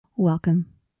Welcome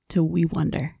to We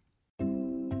Wonder.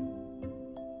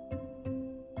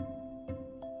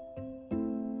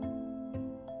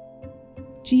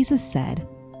 Jesus said,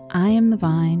 "I am the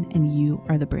vine and you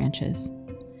are the branches.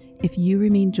 If you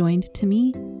remain joined to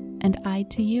me and I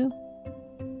to you,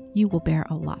 you will bear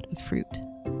a lot of fruit."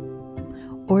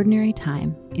 Ordinary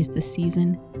time is the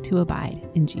season to abide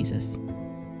in Jesus.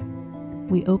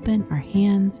 We open our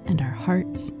hands and our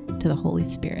hearts to the Holy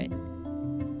Spirit,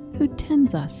 who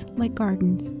tends us like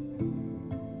gardens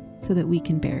so that we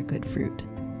can bear good fruit.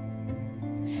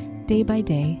 Day by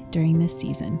day during this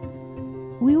season,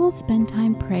 we will spend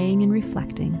time praying and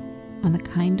reflecting on the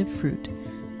kind of fruit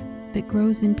that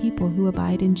grows in people who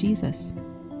abide in Jesus.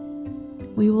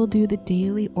 We will do the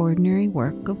daily ordinary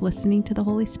work of listening to the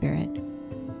Holy Spirit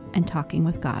and talking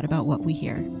with God about what we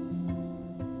hear.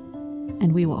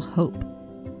 And we will hope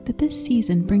that this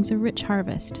season brings a rich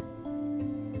harvest,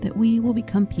 that we will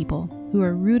become people who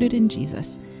are rooted in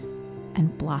Jesus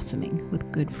and blossoming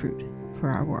with good fruit for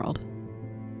our world.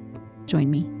 Join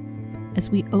me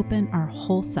as we open our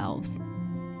whole selves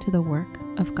to the work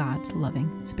of God's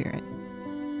loving Spirit.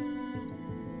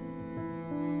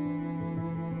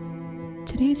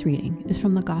 Today's reading is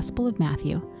from the Gospel of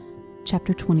Matthew,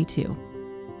 chapter 22,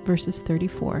 verses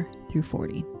 34 through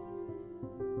 40.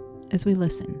 As we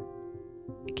listen,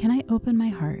 can I open my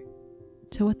heart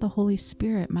to what the Holy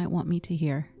Spirit might want me to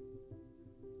hear?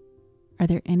 Are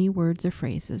there any words or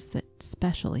phrases that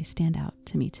specially stand out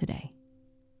to me today?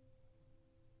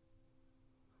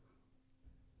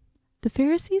 The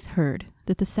Pharisees heard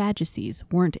that the Sadducees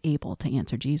weren't able to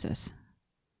answer Jesus.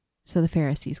 So the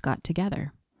Pharisees got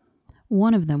together.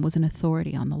 One of them was an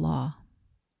authority on the law.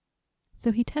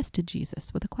 So he tested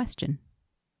Jesus with a question.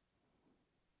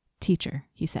 "Teacher,"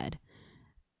 he said,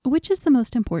 "which is the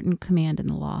most important command in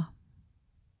the law?"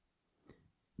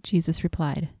 Jesus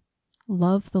replied,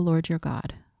 "Love the Lord your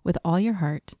God with all your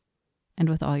heart and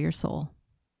with all your soul.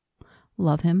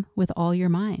 Love him with all your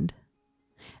mind.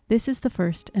 This is the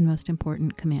first and most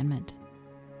important commandment.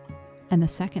 And the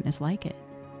second is like it.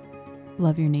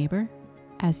 Love your neighbor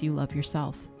as you love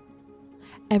yourself.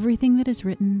 Everything that is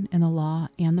written in the law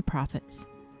and the prophets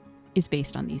is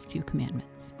based on these two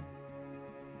commandments."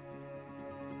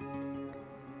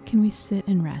 Can we sit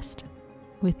and rest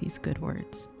with these good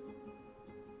words?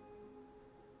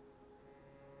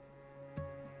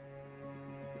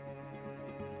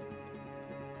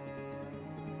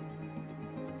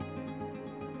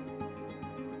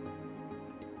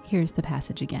 Here's the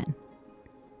passage again.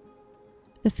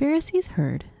 The Pharisees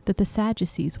heard that the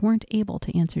Sadducees weren't able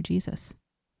to answer Jesus.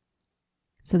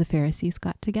 So the Pharisees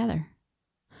got together.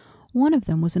 One of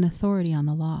them was an authority on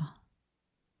the law.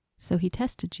 So he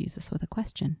tested Jesus with a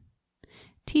question.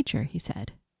 "Teacher," he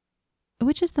said,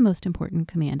 "which is the most important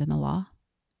command in the law?"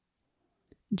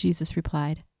 Jesus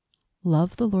replied,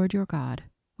 "Love the Lord your God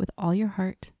with all your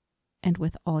heart and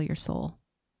with all your soul.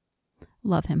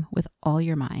 Love him with all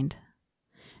your mind.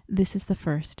 This is the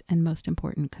first and most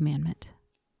important commandment.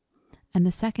 And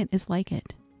the second is like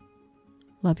it.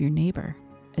 Love your neighbor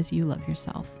as you love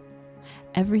yourself.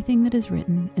 Everything that is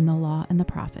written in the law and the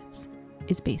prophets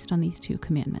is based on these two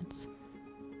commandments."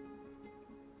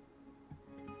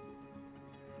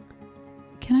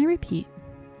 Can I repeat,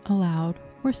 aloud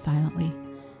or silently,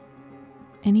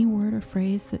 any word or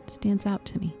phrase that stands out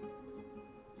to me?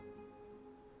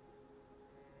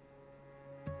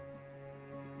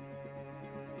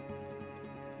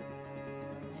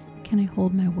 Can I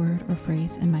hold my word or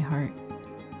phrase in my heart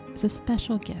as a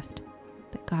special gift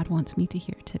that God wants me to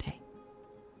hear today?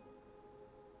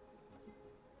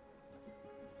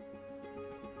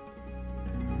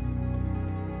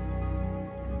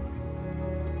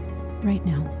 Right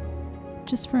now,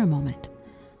 just for a moment,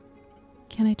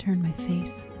 can I turn my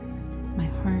face, my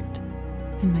heart,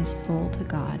 and my soul to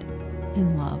God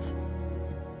in love?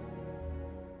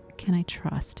 Can I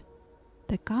trust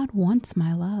that God wants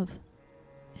my love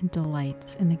and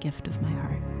delights in the gift of my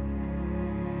heart?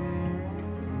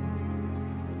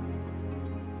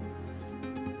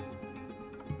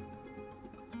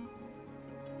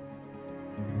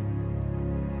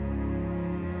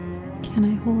 Can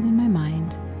I hold in my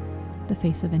mind the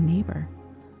face of a neighbor,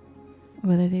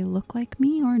 whether they look like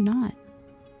me or not?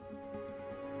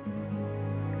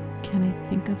 Can I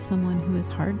think of someone who is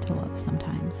hard to love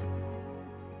sometimes?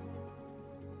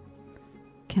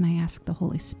 Can I ask the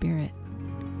Holy Spirit,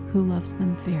 who loves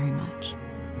them very much,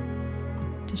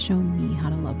 to show me how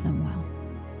to love them well?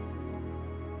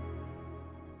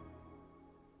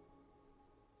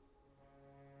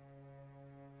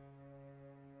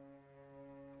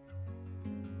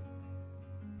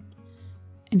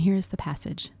 And here's the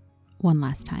passage one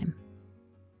last time.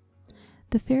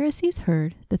 The Pharisees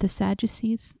heard that the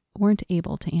Sadducees weren't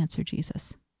able to answer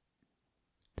Jesus.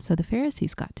 So the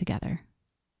Pharisees got together.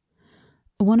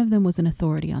 One of them was an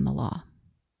authority on the law.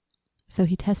 So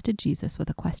he tested Jesus with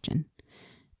a question.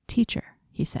 "Teacher,"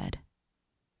 he said,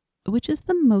 "which is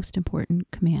the most important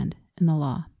command in the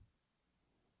law?"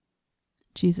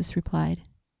 Jesus replied,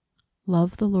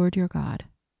 "Love the Lord your God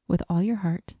with all your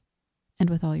heart and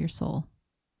with all your soul.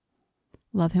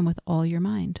 Love him with all your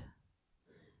mind.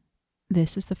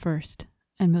 This is the first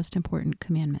and most important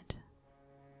commandment.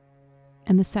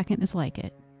 And the second is like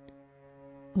it.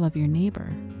 Love your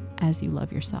neighbor as you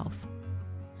love yourself.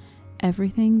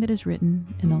 Everything that is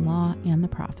written in the law and the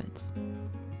prophets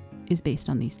is based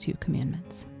on these two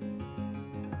commandments."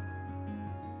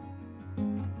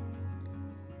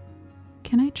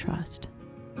 Can I trust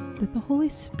that the Holy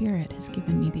Spirit has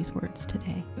given me these words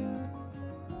today?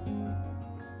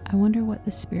 I wonder what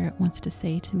the Spirit wants to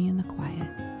say to me in the quiet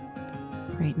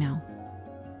right now.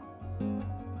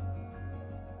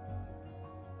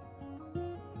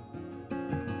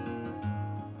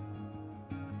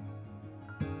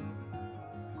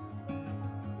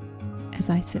 As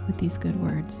I sit with these good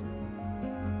words,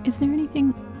 is there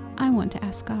anything I want to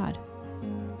ask God?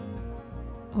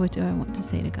 What do I want to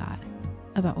say to God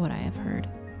about what I have heard?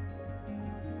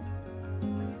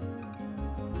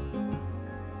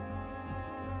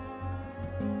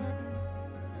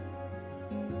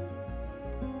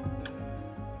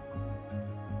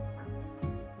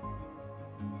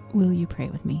 Will you pray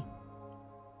with me?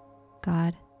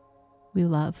 God, we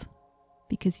love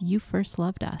because you first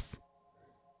loved us.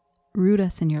 Root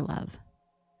us in your love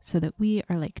so that we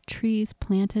are like trees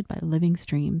planted by living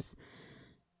streams.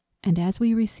 And as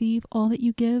we receive all that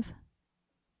you give,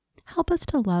 help us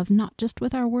to love not just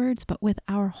with our words, but with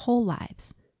our whole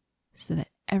lives, so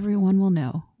that everyone will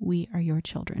know we are your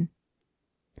children.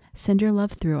 Send your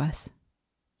love through us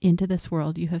into this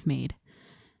world you have made.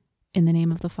 In the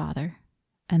name of the Father,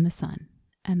 and the Son,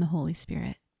 and the Holy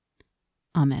Spirit.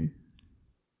 Amen.